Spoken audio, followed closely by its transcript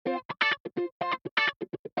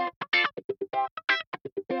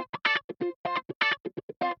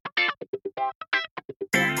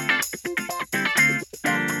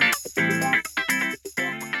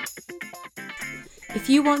If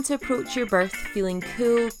you want to approach your birth feeling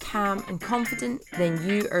cool, calm and confident, then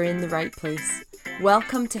you are in the right place.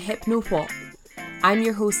 Welcome to Hypno What? I'm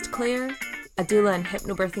your host Claire, a doula and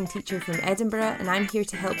hypnobirthing teacher from Edinburgh, and I'm here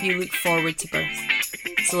to help you look forward to birth.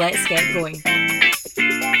 So let's get going.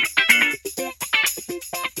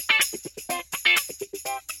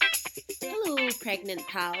 Hello pregnant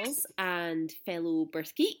pals and fellow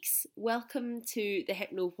birth geeks. Welcome to the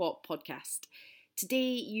Hypno What podcast.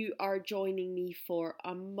 Today you are joining me for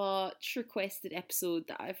a much requested episode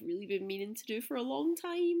that I've really been meaning to do for a long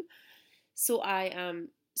time. So I am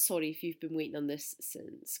sorry if you've been waiting on this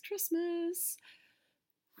since Christmas.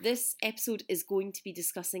 This episode is going to be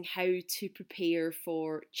discussing how to prepare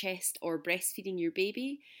for chest or breastfeeding your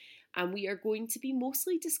baby. And we are going to be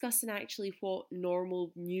mostly discussing actually what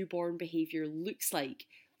normal newborn behaviour looks like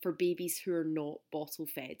for babies who are not bottle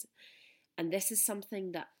fed. And this is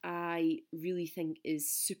something that I really think is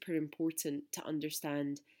super important to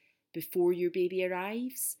understand before your baby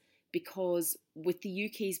arrives, because with the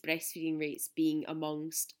UK's breastfeeding rates being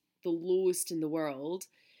amongst the lowest in the world,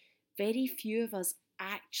 very few of us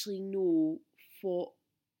actually know what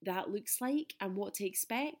that looks like and what to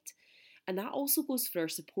expect. And that also goes for our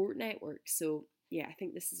support network. So yeah, I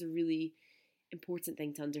think this is a really important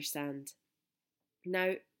thing to understand.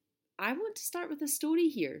 Now, I want to start with a story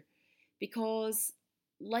here. Because,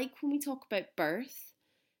 like when we talk about birth,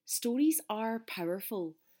 stories are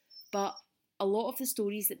powerful, but a lot of the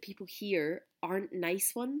stories that people hear aren't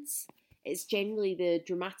nice ones. It's generally the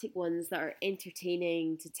dramatic ones that are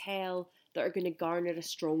entertaining to tell, that are going to garner a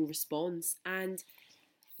strong response. And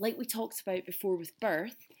like we talked about before with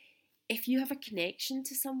birth, if you have a connection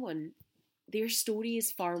to someone, their story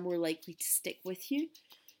is far more likely to stick with you.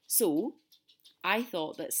 So, I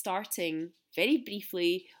thought that starting very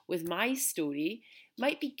briefly with my story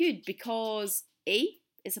might be good because A,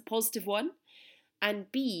 it's a positive one,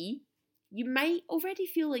 and B, you might already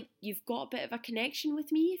feel like you've got a bit of a connection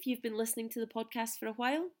with me if you've been listening to the podcast for a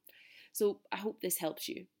while. So I hope this helps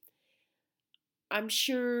you. I'm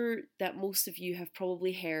sure that most of you have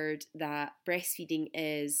probably heard that breastfeeding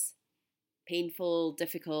is painful,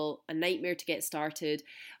 difficult, a nightmare to get started,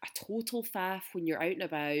 a total faff when you're out and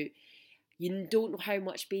about. You don't know how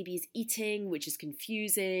much baby is eating, which is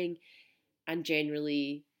confusing, and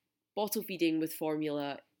generally, bottle feeding with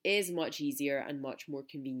formula is much easier and much more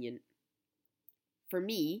convenient. For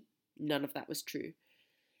me, none of that was true.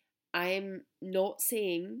 I'm not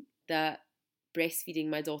saying that breastfeeding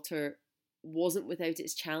my daughter wasn't without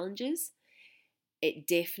its challenges. It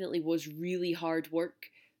definitely was really hard work,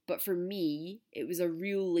 but for me, it was a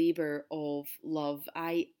real labour of love.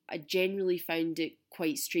 I generally found it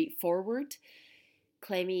quite straightforward.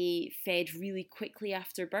 Clemmy fed really quickly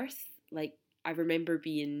after birth. Like, I remember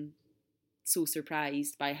being so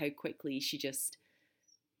surprised by how quickly she just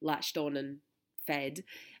latched on and fed.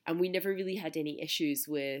 And we never really had any issues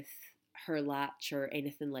with her latch or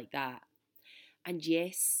anything like that. And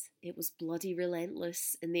yes, it was bloody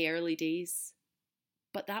relentless in the early days.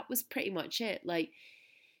 But that was pretty much it. Like,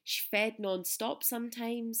 she fed non-stop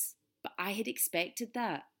sometimes, but I had expected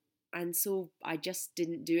that. And so I just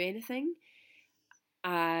didn't do anything.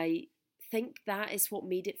 I think that is what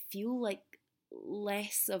made it feel like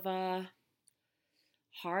less of a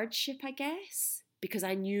hardship, I guess, because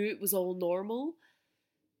I knew it was all normal.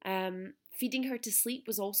 Feeding her to sleep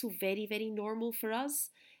was also very, very normal for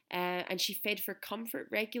us. And she fed for comfort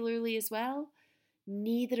regularly as well.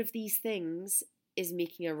 Neither of these things is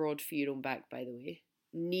making a rod for your own back, by the way.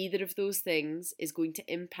 Neither of those things is going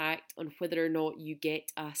to impact on whether or not you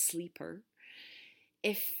get a sleeper.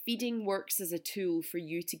 If feeding works as a tool for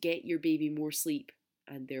you to get your baby more sleep,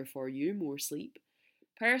 and therefore you more sleep,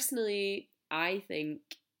 personally, I think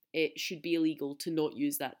it should be illegal to not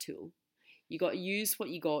use that tool. You got to use what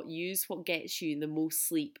you got, use what gets you the most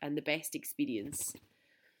sleep and the best experience.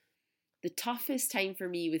 The toughest time for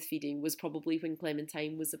me with feeding was probably when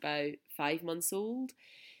Clementine was about 5 months old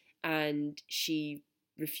and she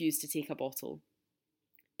refused to take a bottle.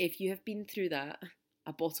 If you have been through that,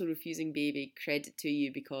 a bottle refusing baby, credit to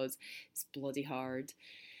you because it's bloody hard.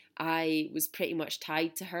 I was pretty much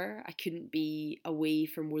tied to her. I couldn't be away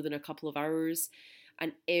for more than a couple of hours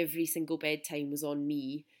and every single bedtime was on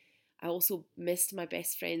me. I also missed my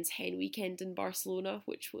best friend's hen weekend in Barcelona,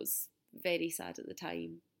 which was very sad at the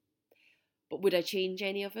time. But would I change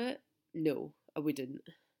any of it? No, I wouldn't.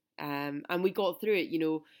 And we got through it, you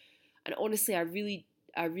know, and honestly, I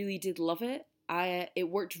really did love it. It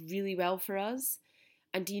worked really well for us.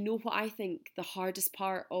 And do you know what I think the hardest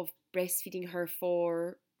part of breastfeeding her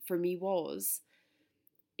for me was?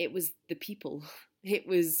 It was the people. It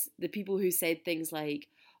was the people who said things like,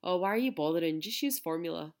 oh, why are you bothering? Just use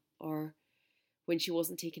formula. Or when she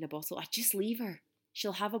wasn't taking a bottle, I just leave her.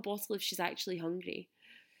 She'll have a bottle if she's actually hungry.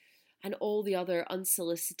 And all the other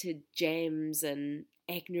unsolicited gems and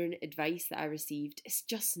ignorant advice that I received, it's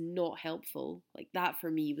just not helpful. Like that for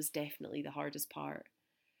me was definitely the hardest part.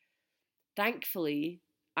 Thankfully,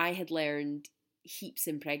 I had learned heaps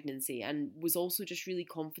in pregnancy and was also just really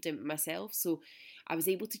confident in myself. So I was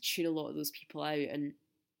able to tune a lot of those people out.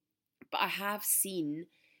 But I have seen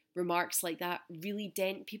remarks like that really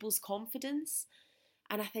dent people's confidence.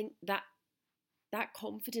 And I think that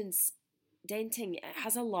confidence denting, it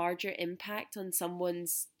has a larger impact on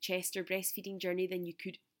someone's chest or breastfeeding journey than you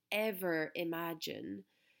could ever imagine.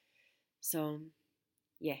 So,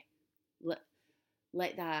 yeah,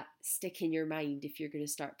 let that stick in your mind if you're going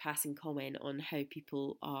to start passing comment on how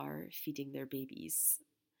people are feeding their babies.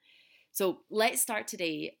 So, let's start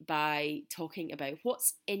today by talking about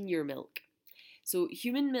what's in your milk. So,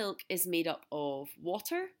 human milk is made up of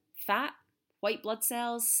water, fat, white blood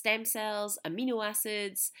cells, stem cells, amino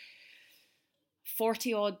acids,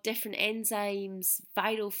 40 odd different enzymes,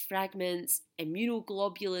 viral fragments,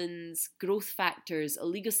 immunoglobulins, growth factors,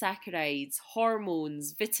 oligosaccharides,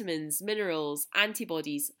 hormones, vitamins, minerals,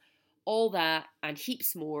 antibodies, all that and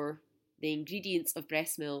heaps more. The ingredients of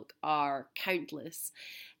breast milk are countless,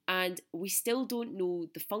 and we still don't know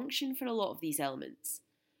the function for a lot of these elements.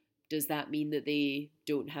 Does that mean that they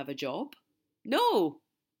don't have a job? No!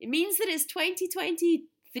 It means that it's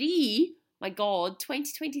 2023, my God,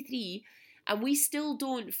 2023, and we still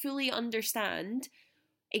don't fully understand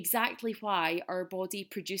exactly why our body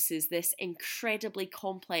produces this incredibly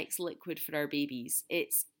complex liquid for our babies.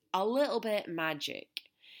 It's a little bit magic.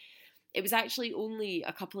 It was actually only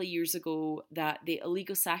a couple of years ago that the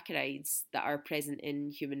oligosaccharides that are present in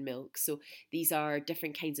human milk, so these are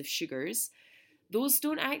different kinds of sugars, those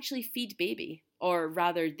don't actually feed baby, or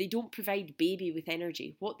rather, they don't provide baby with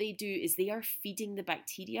energy. What they do is they are feeding the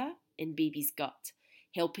bacteria in baby's gut,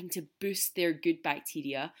 helping to boost their good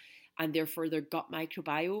bacteria and therefore their gut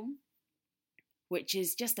microbiome, which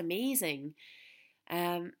is just amazing.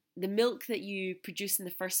 The milk that you produce in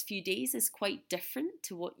the first few days is quite different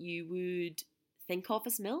to what you would think of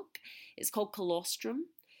as milk. It's called colostrum.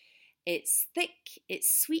 It's thick,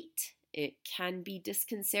 it's sweet, it can be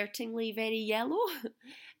disconcertingly very yellow,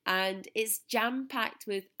 and it's jam-packed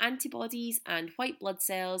with antibodies and white blood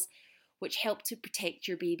cells which help to protect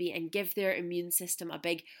your baby and give their immune system a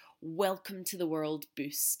big welcome to the world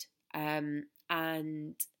boost.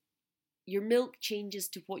 And your milk changes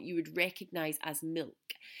to what you would recognise as milk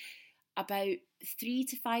about 3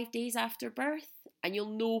 to 5 days after birth, and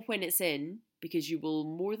you'll know when it's in because you will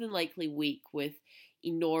more than likely wake with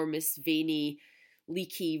enormous, veiny,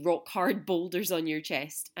 leaky, rock hard boulders on your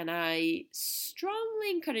chest. And I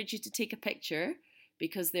strongly encourage you to take a picture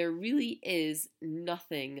because there really is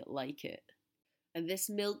nothing like it. And this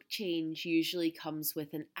milk change usually comes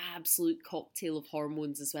with an absolute cocktail of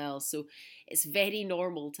hormones as well. So it's very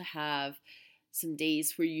normal to have some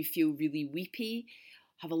days where you feel really weepy,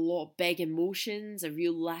 have a lot of big emotions, a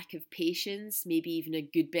real lack of patience, maybe even a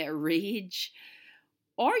good bit of rage.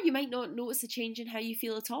 Or you might not notice a change in how you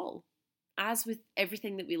feel at all. As with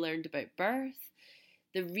everything that we learned about birth,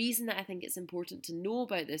 the reason that I think it's important to know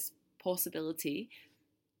about this possibility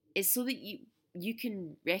is so that you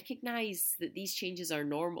can recognise that these changes are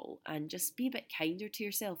normal and just be a bit kinder to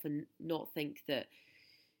yourself and not think that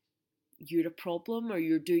you're a problem or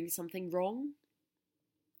you're doing something wrong.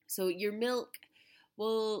 So your milk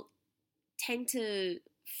will tend to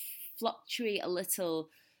fluctuate a little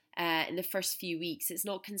in the first few weeks. It's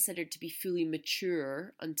not considered to be fully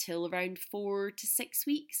mature until around 4 to 6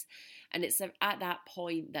 weeks. And it's at that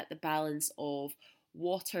point that the balance of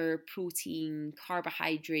water, protein,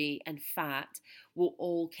 carbohydrate, and fat will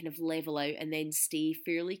all kind of level out and then stay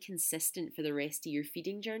fairly consistent for the rest of your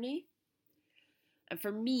feeding journey. And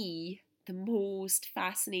for me, the most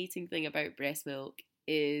fascinating thing about breast milk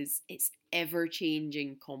is its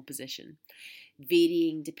ever-changing composition,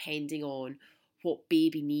 varying depending on what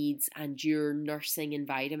baby needs and your nursing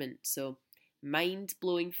environment. So,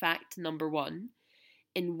 mind-blowing fact number 1,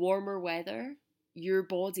 in warmer weather, your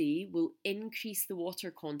body will increase the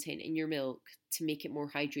water content in your milk to make it more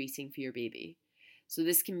hydrating for your baby. So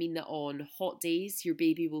this can mean that on hot days, your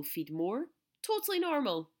baby will feed more. Totally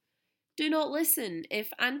normal. Do not listen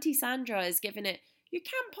if Auntie Sandra is giving it, "You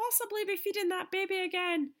can't possibly be feeding that baby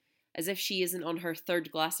again," as if she isn't on her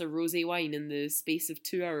 3rd glass of rosé wine in the space of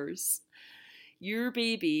 2 hours. Your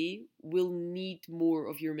baby will need more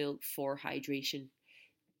of your milk for hydration.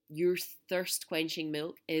 Your thirst quenching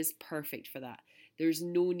milk is perfect for that. There's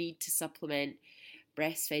no need to supplement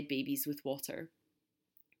breastfed babies with water.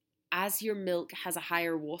 as your milk has a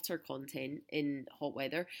higher water content in hot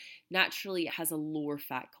weather, naturally it has a lower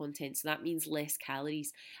fat content. So that means less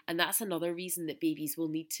calories. And that's another reason that babies will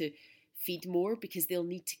need to feed more, because they'll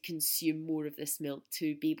need to consume more of this milk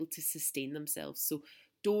to be able to sustain themselves. So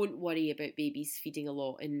don't worry about babies feeding a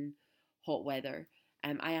lot in hot weather.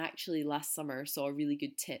 I actually last summer saw a really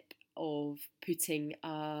good tip of putting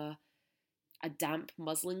a damp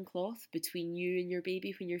muslin cloth between you and your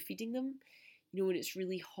baby when you're feeding them. You know, when it's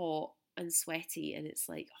really hot and sweaty and it's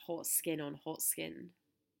like hot skin on hot skin.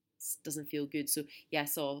 It doesn't feel good. So yeah, I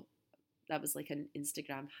saw that was like an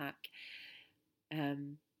Instagram hack.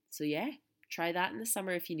 So yeah, try that in the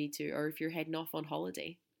summer if you need to, or if you're heading off on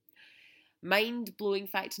holiday. Mind-blowing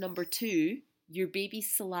fact number 2, your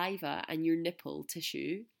baby's saliva and your nipple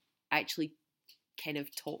tissue actually kind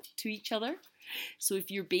of talk to each other. So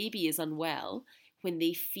if your baby is unwell, when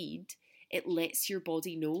they feed, it lets your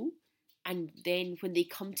body know. And then when they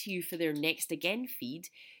come to you for their next again feed,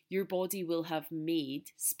 your body will have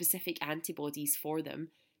made specific antibodies for them,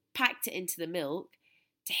 packed it into the milk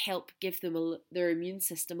to help give them their immune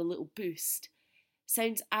system a little boost.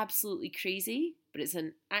 Sounds absolutely crazy, but it's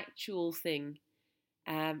an actual thing.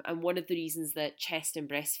 And one of the reasons that chest and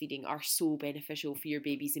breastfeeding are so beneficial for your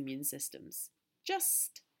baby's immune systems.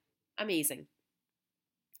 Just amazing.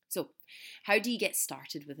 So, how do you get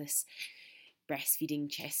started with this breastfeeding,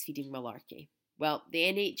 chest feeding malarkey? Well, the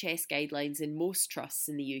NHS guidelines in most trusts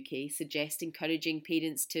in the UK suggest encouraging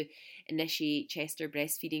parents to initiate chest or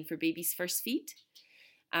breastfeeding for baby's first feed.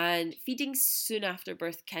 And feeding soon after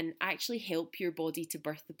birth can actually help your body to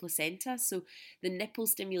birth the placenta. So the nipple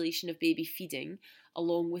stimulation of baby feeding,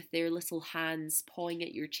 along with their little hands pawing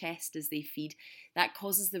at your chest as they feed, that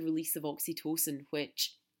causes the release of oxytocin,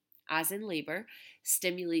 which, as in labour,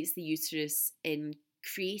 stimulates the uterus in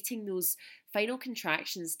creating those final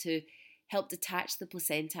contractions to help detach the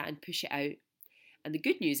placenta and push it out. And the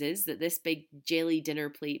good news is that this big jelly dinner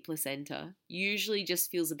plate placenta usually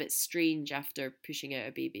just feels a bit strange after pushing out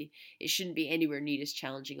a baby. It shouldn't be anywhere near as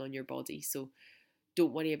challenging on your body, so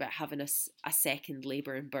don't worry about having a second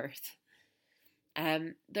labour and birth.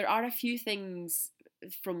 There are a few things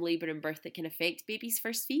from labour and birth that can affect baby's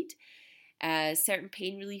first feed. Certain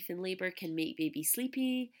pain relief in labour can make baby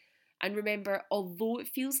sleepy. And remember, although it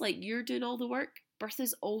feels like you're doing all the work, birth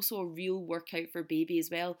is also a real workout for baby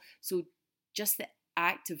as well. So just the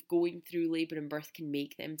act of going through labour and birth can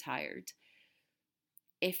make them tired.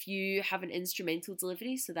 If you have an instrumental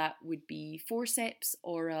delivery, so that would be forceps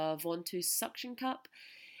or a ventouse suction cup,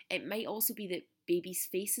 it might also be that baby's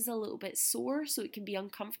face is a little bit sore, so it can be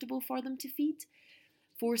uncomfortable for them to feed.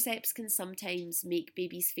 Forceps can sometimes make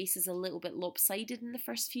babies' faces a little bit lopsided in the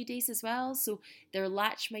first few days as well, so their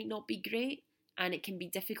latch might not be great, and it can be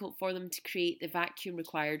difficult for them to create the vacuum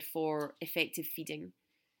required for effective feeding.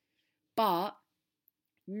 But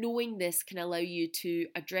knowing this can allow you to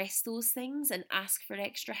address those things and ask for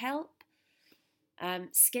extra help.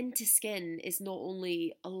 Skin to skin is not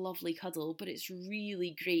only a lovely cuddle, but it's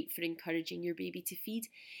really great for encouraging your baby to feed,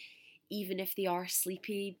 even if they are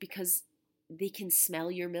sleepy, because they can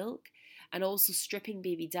smell your milk. And also stripping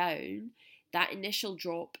baby down, that initial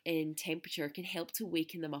drop in temperature can help to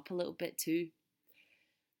waken them up a little bit too.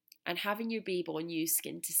 And having your babe on you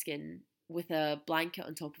skin to skin with a blanket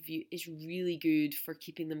on top of you is really good for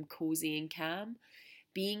keeping them cozy and calm.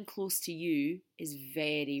 Being close to you is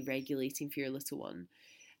very regulating for your little one.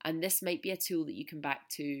 And this might be a tool that you come back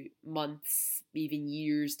to months, even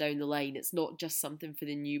years down the line. It's not just something for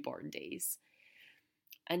the newborn days.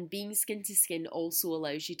 And being skin to skin also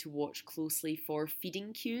allows you to watch closely for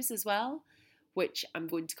feeding cues as well, which I'm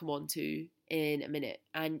going to come on to in a minute.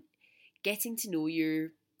 And getting to know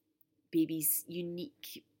your baby's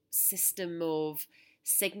unique system of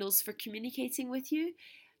signals for communicating with you.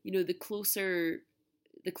 You know, the closer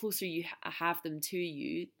you have them to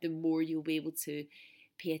you, the more you'll be able to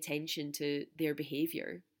pay attention to their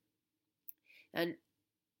behaviour. And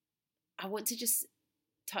I want to just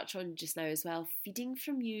touch on just now as well, feeding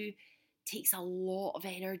from you takes a lot of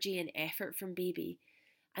energy and effort from baby.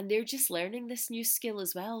 And they're just learning this new skill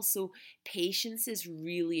as well. So patience is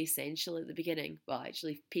really essential at the beginning. Well,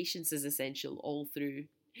 actually, patience is essential all through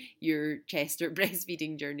your chest or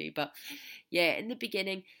breastfeeding journey. But yeah, in the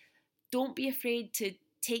beginning, don't be afraid to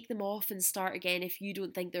take them off and start again if you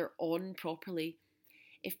don't think they're on properly.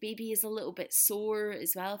 If baby is a little bit sore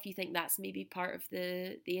as well, if you think that's maybe part of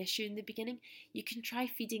the issue in the beginning, you can try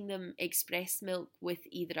feeding them express milk with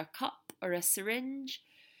either a cup or a syringe.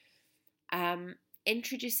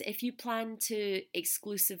 If you plan to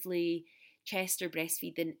exclusively chest or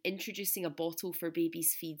breastfeed, then introducing a bottle for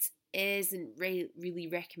babies' feeds isn't really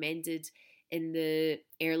recommended in the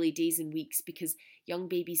early days and weeks, because young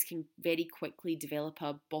babies can very quickly develop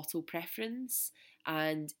a bottle preference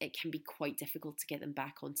and it can be quite difficult to get them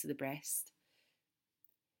back onto the breast.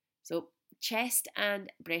 So chest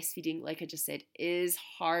and breastfeeding, like I just said, is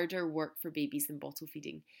harder work for babies than bottle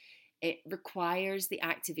feeding. It requires the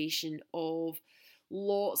activation of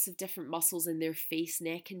lots of different muscles in their face,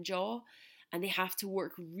 neck and jaw, and they have to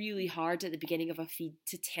work really hard at the beginning of a feed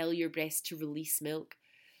to tell your breast to release milk.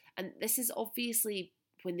 And this is obviously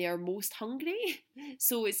when they are most hungry,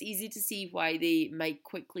 so it's easy to see why they might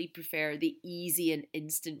quickly prefer the easy and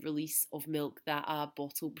instant release of milk that a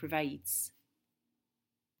bottle provides.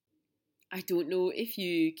 I don't know if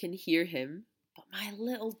you can hear him, but my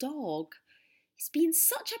little dog, he's been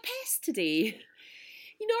such a pest today.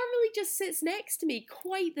 He normally just sits next to me,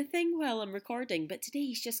 quite the thing, while I'm recording, but today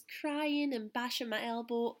he's just crying and bashing my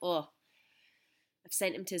elbow. Ugh. I've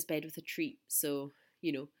sent him to his bed with a treat, so,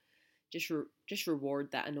 just reward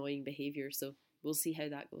that annoying behaviour, so we'll see how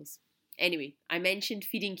that goes. Anyway, I mentioned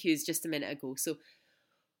feeding cues just a minute ago, so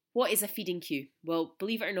what is a feeding cue? Well,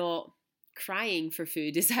 believe it or not, crying for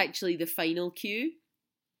food is actually the final cue.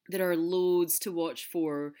 There are loads to watch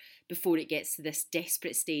for before it gets to this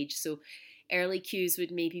desperate stage. So early cues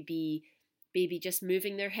would maybe be baby just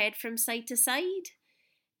moving their head from side to side.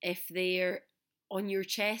 If they're on your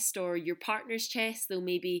chest or your partner's chest, they'll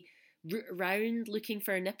maybe root around looking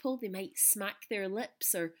for a nipple. They might smack their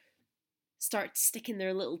lips or start sticking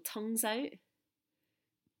their little tongues out.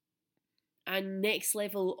 And next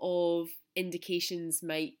level of indications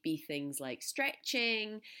might be things like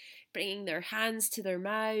stretching, bringing their hands to their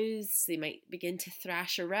mouths. They might begin to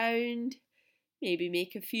thrash around, maybe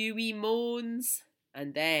make a few wee moans,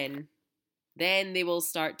 and then they will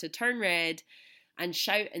start to turn red and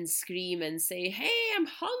shout and scream and say, "Hey, I'm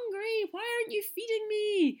hungry, why aren't you feeding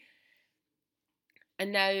me?"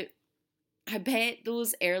 And now, I bet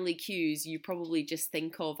those early cues you probably just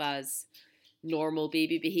think of as normal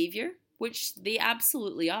baby behaviour, which they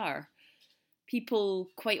absolutely are. People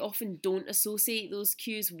quite often don't associate those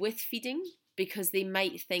cues with feeding because they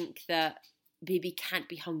might think that baby can't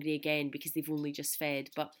be hungry again because they've only just fed.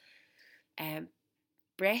 But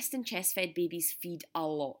breast and chest fed babies feed a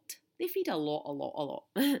lot. They feed a lot.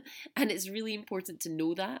 And it's really important to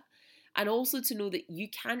know that. And also to know that you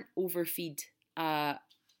can't overfeed a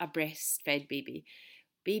breastfed baby.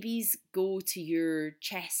 Babies go to your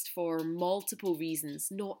chest for multiple reasons,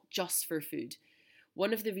 not just for food.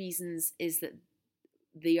 One of the reasons is that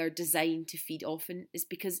they are designed to feed often is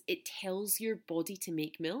because it tells your body to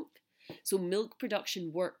make milk. So milk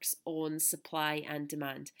production works on supply and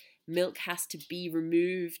demand. Milk has to be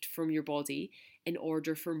removed from your body in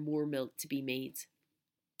order for more milk to be made.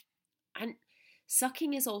 And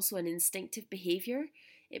sucking is also an instinctive behaviour.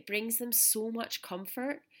 It brings them so much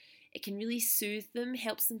comfort. It can really soothe them,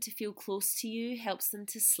 helps them to feel close to you, helps them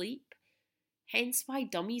to sleep. Hence why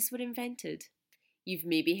dummies were invented. You've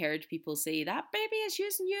maybe heard people say, "That baby is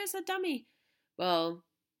using you as a dummy." Well,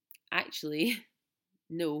 actually,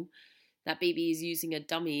 no. That baby is using a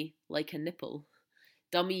dummy like a nipple.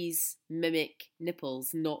 Dummies mimic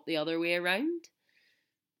nipples, not the other way around.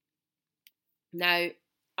 Now,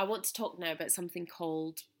 I want to talk now about something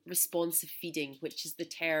called responsive feeding, which is the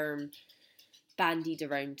term bandied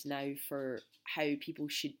around now for how people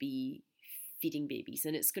should be feeding babies.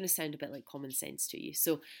 And it's going to sound a bit like common sense to you.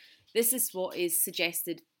 So this is what is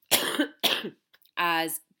suggested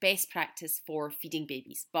as best practice for feeding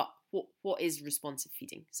babies. But what is responsive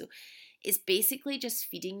feeding? So it's basically just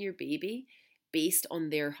feeding your baby based on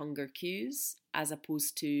their hunger cues as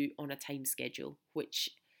opposed to on a time schedule, which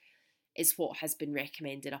is what has been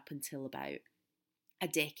recommended up until about a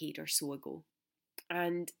decade or so ago.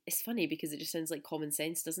 And it's funny because it just sounds like common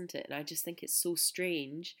sense, doesn't it? And I just think it's so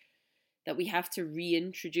strange that we have to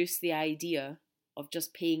reintroduce the idea of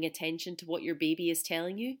just paying attention to what your baby is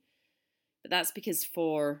telling you. But that's because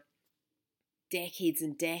for decades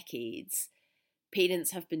and decades,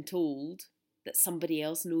 parents have been told that somebody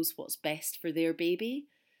else knows what's best for their baby.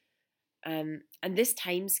 And this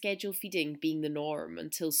time schedule feeding being the norm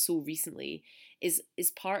until so recently is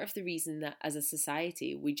part of the reason that as a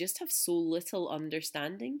society we just have so little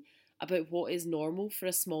understanding about what is normal for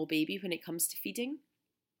a small baby when it comes to feeding.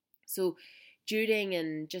 So during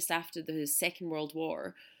and just after the Second World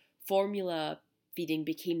War, formula feeding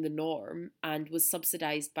became the norm and was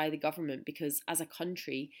subsidised by the government because as a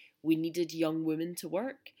country we needed young women to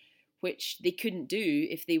work, which they couldn't do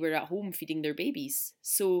if they were at home feeding their babies.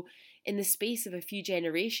 So in the space of a few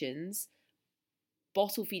generations,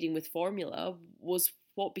 bottle feeding with formula was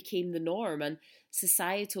what became the norm, and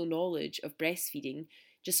societal knowledge of breastfeeding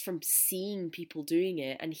just from seeing people doing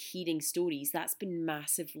it and hearing stories, that's been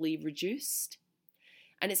massively reduced.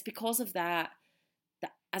 And it's because of that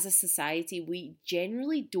as a society, we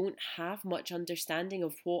generally don't have much understanding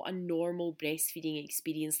of what a normal breastfeeding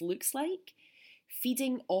experience looks like.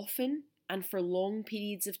 Feeding often and for long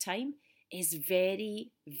periods of time is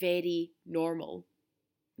very, very normal.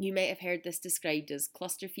 You might have heard this described as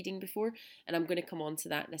cluster feeding before, and I'm going to come on to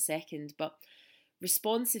that in a second. But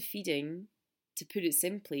responsive feeding, to put it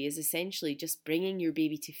simply, is essentially just bringing your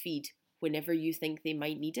baby to feed whenever you think they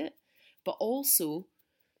might need it, but also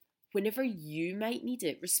whenever you might need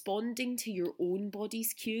it, responding to your own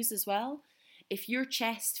body's cues as well. If your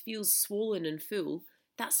chest feels swollen and full,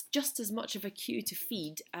 that's just as much of a cue to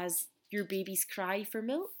feed as your baby's cry for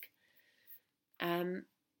milk.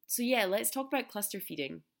 So yeah, let's talk about cluster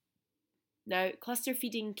feeding. Now, cluster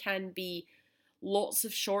feeding can be lots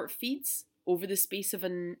of short feeds over the space of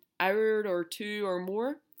an hour or two or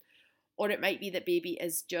more, or it might be that baby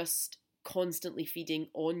is just constantly feeding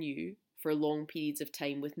on you for long periods of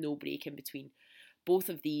time with no break in between. Both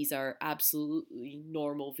of these are absolutely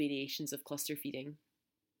normal variations of cluster feeding.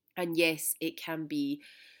 And yes, it can be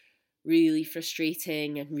really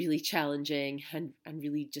frustrating and really challenging and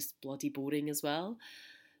really just bloody boring as well.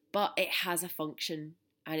 But it has a function,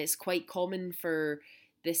 and it's quite common for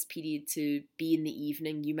this period to be in the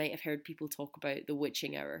evening. You might have heard people talk about the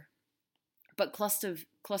witching hour. But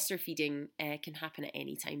cluster feeding can happen at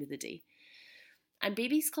any time of the day. And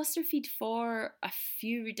babies cluster feed for a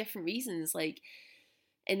few different reasons. Like,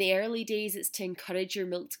 in the early days, it's to encourage your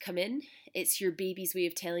milk to come in. It's your baby's way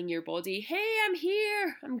of telling your body, hey, I'm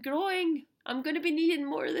here, I'm growing, I'm going to be needing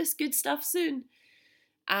more of this good stuff soon.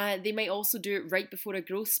 They might also do it right before a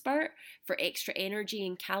growth spurt for extra energy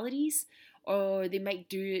and calories, or they might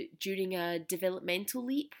do it during a developmental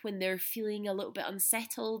leap when they're feeling a little bit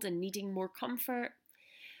unsettled and needing more comfort.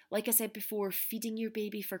 Like I said before, feeding your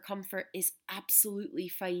baby for comfort is absolutely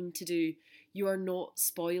fine to do. You are not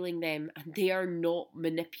spoiling them and they are not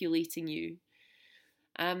manipulating you.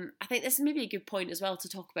 I think this is maybe a good point as well to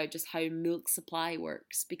talk about just how milk supply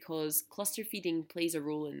works, because cluster feeding plays a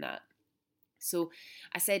role in that. So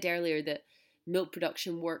I said earlier that milk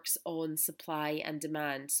production works on supply and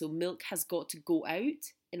demand. So milk has got to go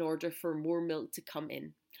out in order for more milk to come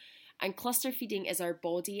in. And cluster feeding is our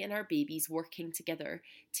body and our babies working together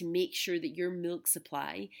to make sure that your milk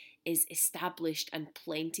supply is established and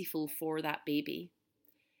plentiful for that baby.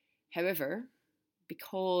 However,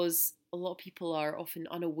 because a lot of people are often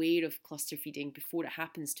unaware of cluster feeding before it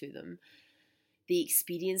happens to them, the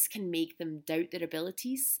experience can make them doubt their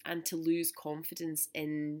abilities and to lose confidence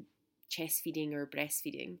in chest feeding or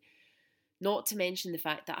breastfeeding. Not to mention the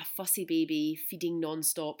fact that a fussy baby feeding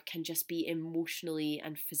non-stop can just be emotionally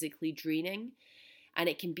and physically draining. And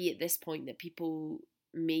it can be at this point that people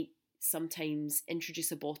may sometimes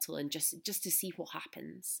introduce a bottle and just to see what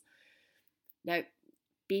happens. Now,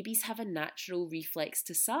 babies have a natural reflex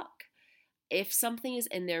to suck. If something is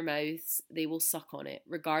in their mouths, they will suck on it,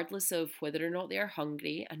 regardless of whether or not they are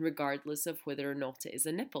hungry and regardless of whether or not it is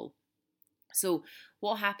a nipple. So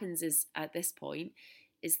what happens is at this point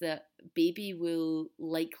is that baby will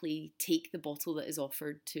likely take the bottle that is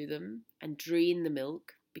offered to them and drain the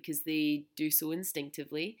milk because they do so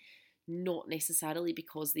instinctively, not necessarily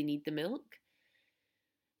because they need the milk.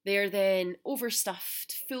 They're then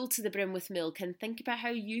overstuffed, full to the brim with milk, and think about how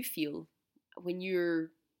you feel when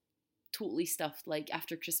you're totally stuffed, like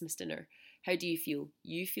after Christmas dinner. How do you feel?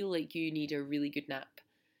 You feel like you need a really good nap.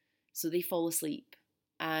 So they fall asleep.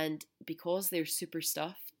 And because they're super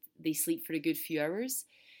stuffed, they sleep for a good few hours.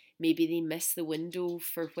 Maybe they miss the window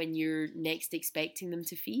for when you're next expecting them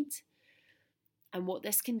to feed. And what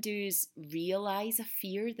this can do is realise a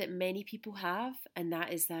fear that many people have, and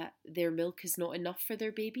that is that their milk is not enough for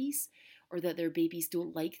their babies, or that their babies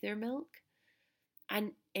don't like their milk.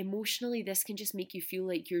 And emotionally, this can just make you feel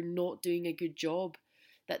like you're not doing a good job,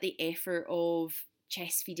 that the effort of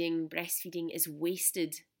chest feeding, breastfeeding is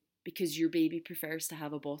wasted because your baby prefers to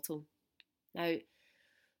have a bottle. Now,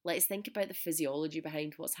 let's think about the physiology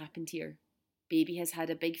behind what's happened here. Baby has had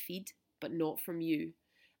a big feed, but not from you.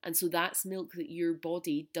 And so that's milk that your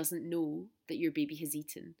body doesn't know that your baby has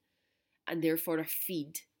eaten. And therefore a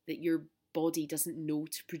feed that your body doesn't know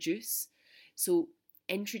to produce. So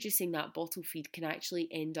introducing that bottle feed can actually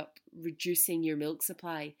end up reducing your milk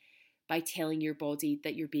supply by telling your body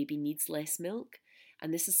that your baby needs less milk.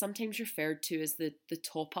 And this is sometimes referred to as the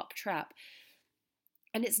top-up trap.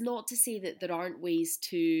 And it's not to say that there aren't ways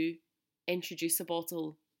to introduce a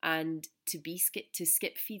bottle and to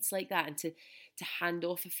skip feeds like that and to hand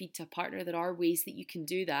off a feed to a partner. There are ways that you can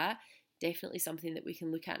do that, definitely something that we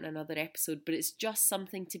can look at in another episode, but it's just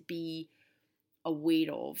something to be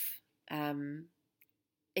aware of.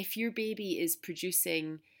 If your baby is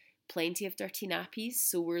producing plenty of dirty nappies,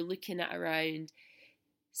 so we're looking at around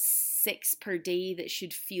 6 per day that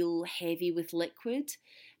should feel heavy with liquid,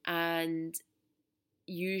 and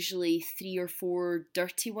usually 3 or 4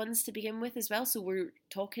 dirty ones to begin with as well. So we're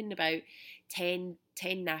talking about 10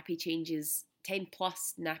 nappy changes, 10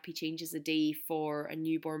 plus nappy changes a day for a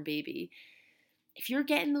newborn baby. If you're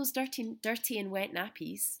getting those dirty and wet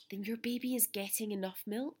nappies, then your baby is getting enough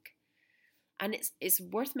milk. And it's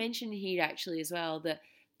worth mentioning here actually as well that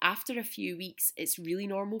after a few weeks, it's really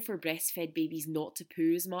normal for breastfed babies not to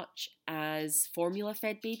poo as much as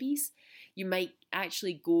formula-fed babies. You might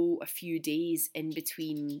actually go a few days in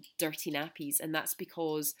between dirty nappies, and that's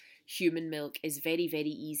because human milk is very, very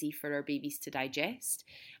easy for our babies to digest,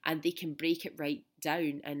 and they can break it right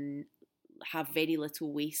down and have very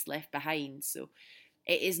little waste left behind. So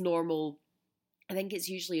it is normal. I think it's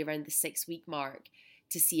usually around the 6-week mark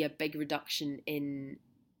to see a big reduction in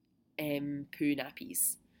poo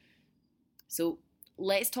nappies. So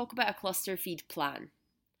let's talk about a cluster feed plan.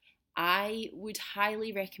 I would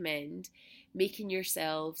highly recommend making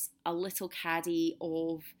yourselves a little caddy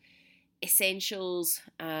of essentials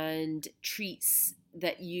and treats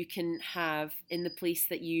that you can have in the place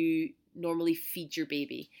that you normally feed your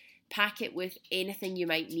baby. Pack it with anything you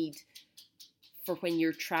might need for when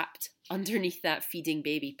you're trapped underneath that feeding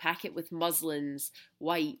baby. Pack it with muslins,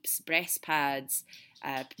 wipes, breast pads,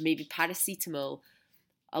 maybe paracetamol.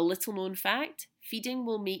 A little known fact, feeding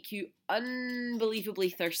will make you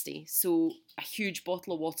unbelievably thirsty, so a huge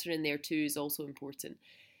bottle of water in there too is also important.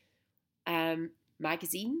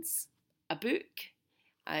 Magazines, a book,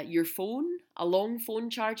 your phone, a long phone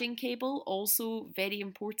charging cable, also very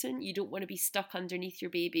important. You don't want to be stuck underneath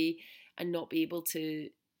your baby and not be able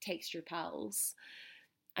to text your pals.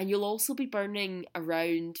 And you'll also be burning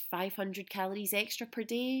around 500 calories extra per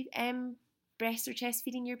day breast or chest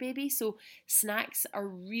feeding your baby, so snacks are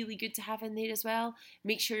really good to have in there as well.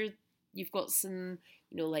 Make sure you've got some,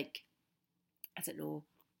 like, I don't know,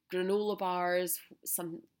 granola bars,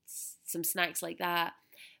 some snacks like that,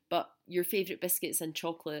 but your favourite biscuits and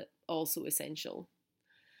chocolate also essential.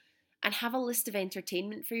 And have a list of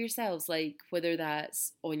entertainment for yourselves, like whether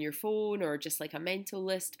that's on your phone or just like a mental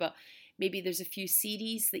list, but maybe there's a few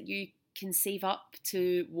series that you can save up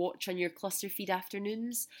to watch on your cluster feed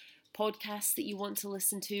afternoons, podcasts that you want to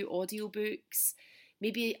listen to, audiobooks,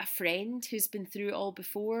 maybe a friend who's been through it all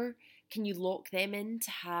before. Can you lock them in to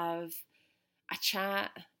have a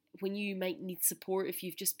chat when you might need support if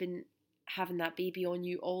you've just been having that baby on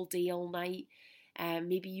you all day, all night?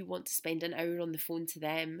 Maybe you want to spend an hour on the phone to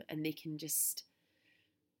them and they can just,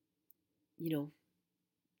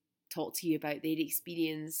 talk to you about their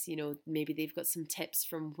experience. Maybe they've got some tips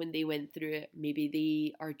from when they went through it. Maybe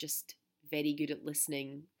they are just very good at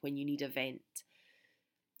listening when you need a vent.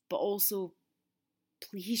 But also,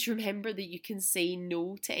 please remember that you can say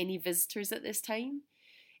no to any visitors at this time.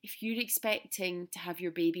 If you're expecting to have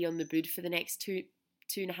your baby on the bed for the next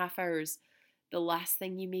 2.5 hours, the last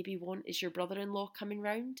thing you maybe want is your brother-in-law coming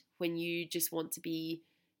round when you just want to be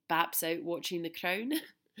baps out watching The Crown.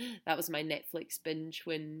 That was my Netflix binge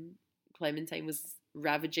when Clementine was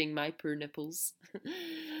ravaging my poor nipples.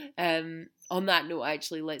 On that note,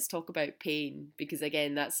 actually, let's talk about pain, because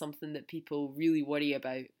again, that's something that people really worry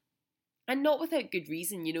about. And not without good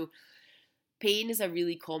reason. Pain is a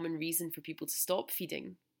really common reason for people to stop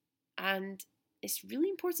feeding. And it's really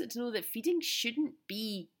important to know that feeding shouldn't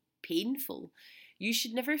be painful. You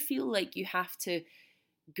should never feel like you have to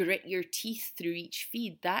grit your teeth through each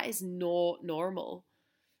feed. That is not normal.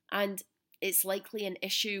 And it's likely an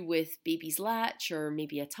issue with baby's latch or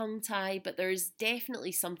maybe a tongue tie, but there's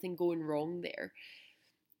definitely something going wrong there.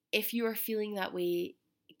 If you are feeling that way,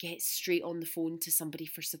 get straight on the phone to somebody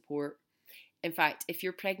for support. In fact, if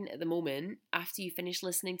you're pregnant at the moment, after you finish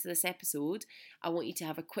listening to this episode, I want you to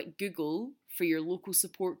have a quick Google for your local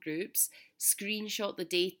support groups, screenshot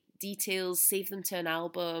the details, save them to an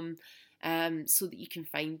album, so that you can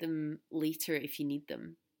find them later if you need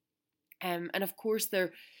them. And of course,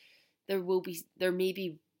 there may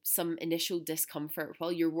be some initial discomfort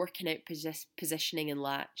while you're working out positioning and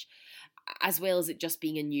latch, as well as it just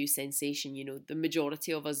being a new sensation. The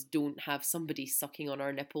majority of us don't have somebody sucking on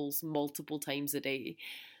our nipples multiple times a day.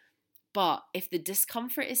 But if the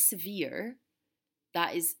discomfort is severe,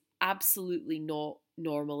 that is absolutely not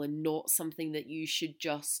normal and not something that you should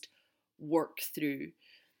just work through.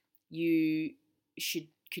 You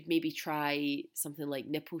could maybe try something like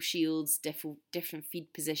nipple shields, different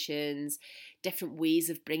feed positions, different ways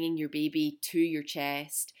of bringing your baby to your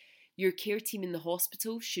chest. Your care team in the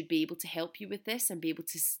hospital should be able to help you with this and be able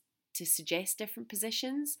to suggest different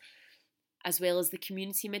positions, as well as the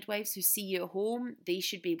community midwives who see you at home. They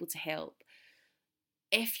should be able to help.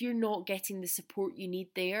 If you're not getting the support you need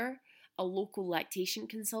there, a local lactation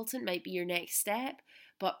consultant might be your next step,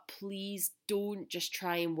 but please don't just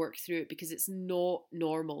try and work through it, because it's not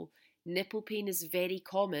normal. Nipple pain is very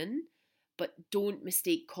common, but don't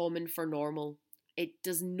mistake common for normal. It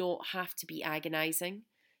does not have to be agonising.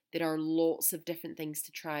 There are lots of different things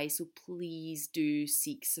to try, so please do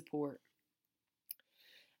seek support.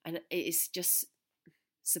 And it's just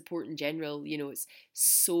support in general. It's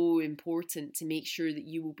so important to make sure that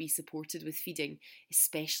you will be supported with feeding,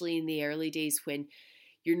 especially in the early days when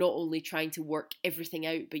you're not only trying to work everything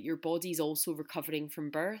out, but your body's also recovering from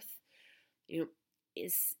birth.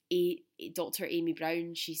 It's Dr. Amy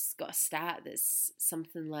Brown, she's got a stat that's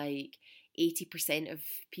something like 80% of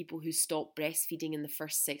people who stop breastfeeding in the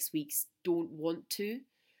first 6 weeks don't want to,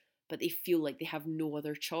 but they feel like they have no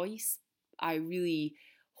other choice. I really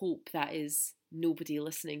hope that is nobody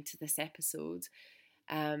listening to this episode.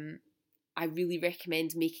 I really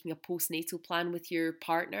recommend making a postnatal plan with your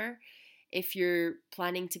partner. If you're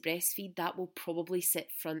planning to breastfeed, that will probably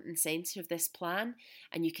sit front and centre of this plan,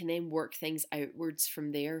 and you can then work things outwards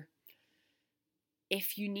from there.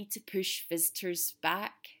 If you need to push visitors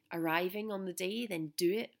back arriving on the day, then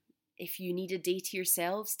do it. If you need a day to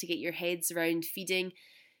yourselves to get your heads around feeding,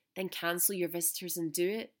 then cancel your visitors and do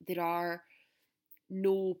it. There are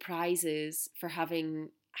no prizes for having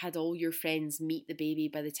had all your friends meet the baby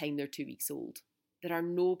by the time they're 2 weeks old. There are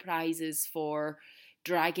no prizes for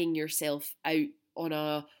dragging yourself out on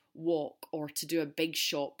a walk or to do a big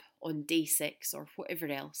shop on day 6 or whatever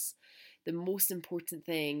else. The most important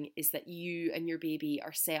thing is that you and your baby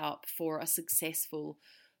are set up for a successful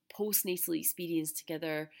postnatal experience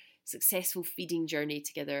together, successful feeding journey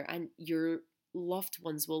together, and your loved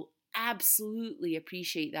ones will absolutely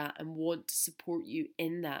appreciate that and want to support you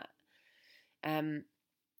in that.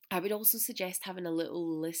 I would also suggest having a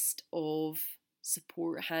little list of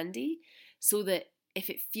support handy, so that if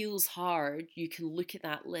it feels hard, you can look at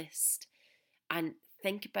that list and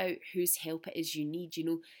think about whose help it is you need.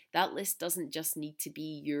 That list doesn't just need to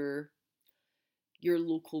be your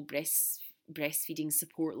local breastfeeding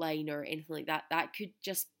support line or anything like that. That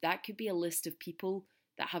could be a list of people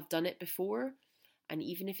that have done it before. And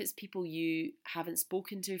even if it's people you haven't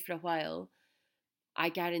spoken to for a while, I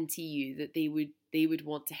guarantee you that they would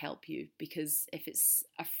want to help you, because if it's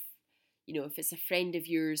a friend of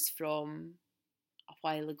yours from a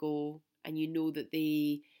while ago and you know that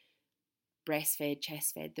they breastfed,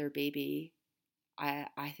 chest fed their baby,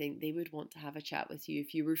 I think they would want to have a chat with you.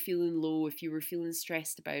 If you were feeling low, if you were feeling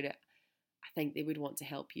stressed about it, I think they would want to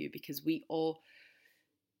help you, because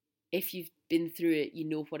if you've been through it, you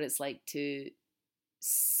know what it's like to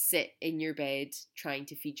sit in your bed trying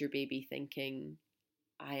to feed your baby thinking,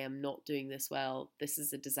 I am not doing this well, this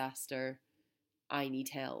is a disaster, I need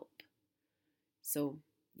help. So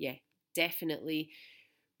yeah, definitely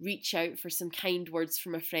reach out for some kind words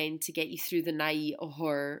from a friend to get you through the night,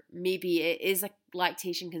 or maybe it is a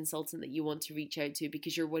lactation consultant that you want to reach out to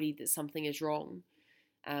because you're worried that something is wrong.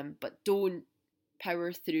 But don't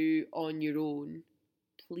power through on your own.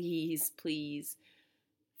 Please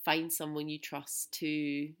find someone you trust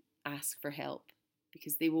to ask for help,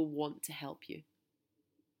 because they will want to help you.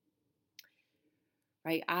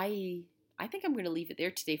 Right, I think I'm going to leave it there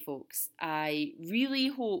today, folks. I really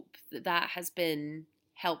hope that has been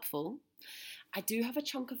helpful. I do have a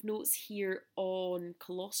chunk of notes here on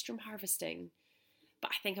colostrum harvesting, but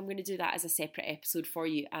I think I'm going to do that as a separate episode for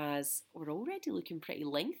you, as we're already looking pretty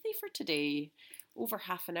lengthy for today. Over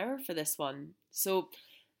half an hour for this one. So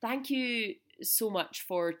thank you so much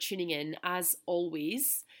for tuning in. As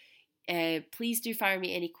always, please do fire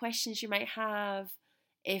me any questions you might have.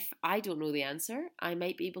 If I don't know the answer, I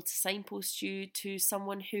might be able to signpost you to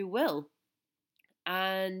someone who will.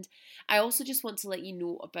 And I also just want to let you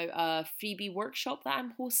know about a freebie workshop that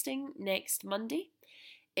I'm hosting next Monday.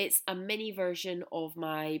 It's a mini version of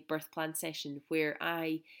my birth plan session where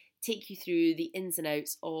I take you through the ins and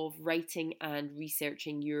outs of writing and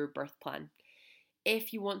researching your birth plan.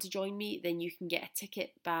 If you want to join me, then you can get a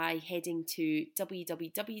ticket by heading to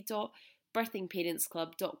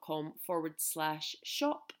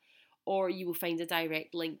www.birthingparentsclub.com/shop, or you will find a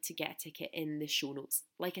direct link to get a ticket in the show notes.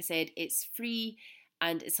 Like I said, it's free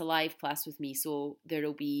and it's a live class with me, so there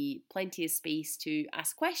will be plenty of space to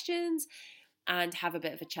ask questions and have a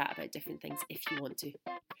bit of a chat about different things if you want to.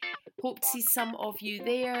 Hope to see some of you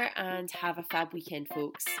there, and have a fab weekend,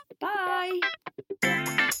 folks. Bye!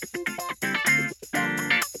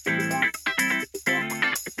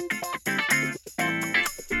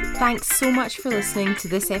 Thanks so much for listening to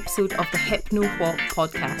this episode of the Hypno What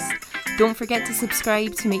podcast. Don't forget to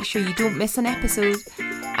subscribe to make sure you don't miss an episode,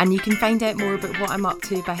 and you can find out more about what I'm up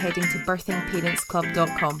to by heading to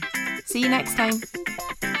birthingparentsclub.com. See you next time.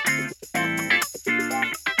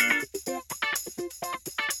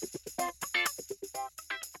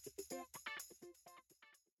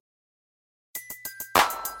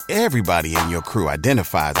 Everybody in your crew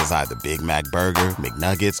identifies as either Big Mac Burger,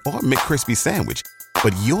 McNuggets, or McCrispy Sandwich.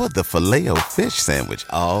 But you're the Filet-O-Fish Sandwich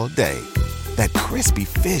all day. That crispy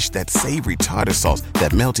fish, that savory tartar sauce,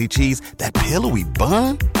 that melty cheese, that pillowy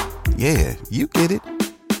bun. Yeah, you get it.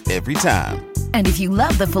 Every time. And if you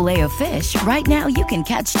love the Filet-O-Fish, right now you can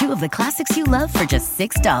catch two of the classics you love for just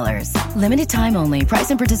 $6. Limited time only. Price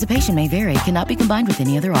and participation may vary. Cannot be combined with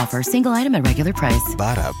any other offer. Single item at regular price.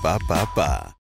 Ba-da-ba-ba-ba.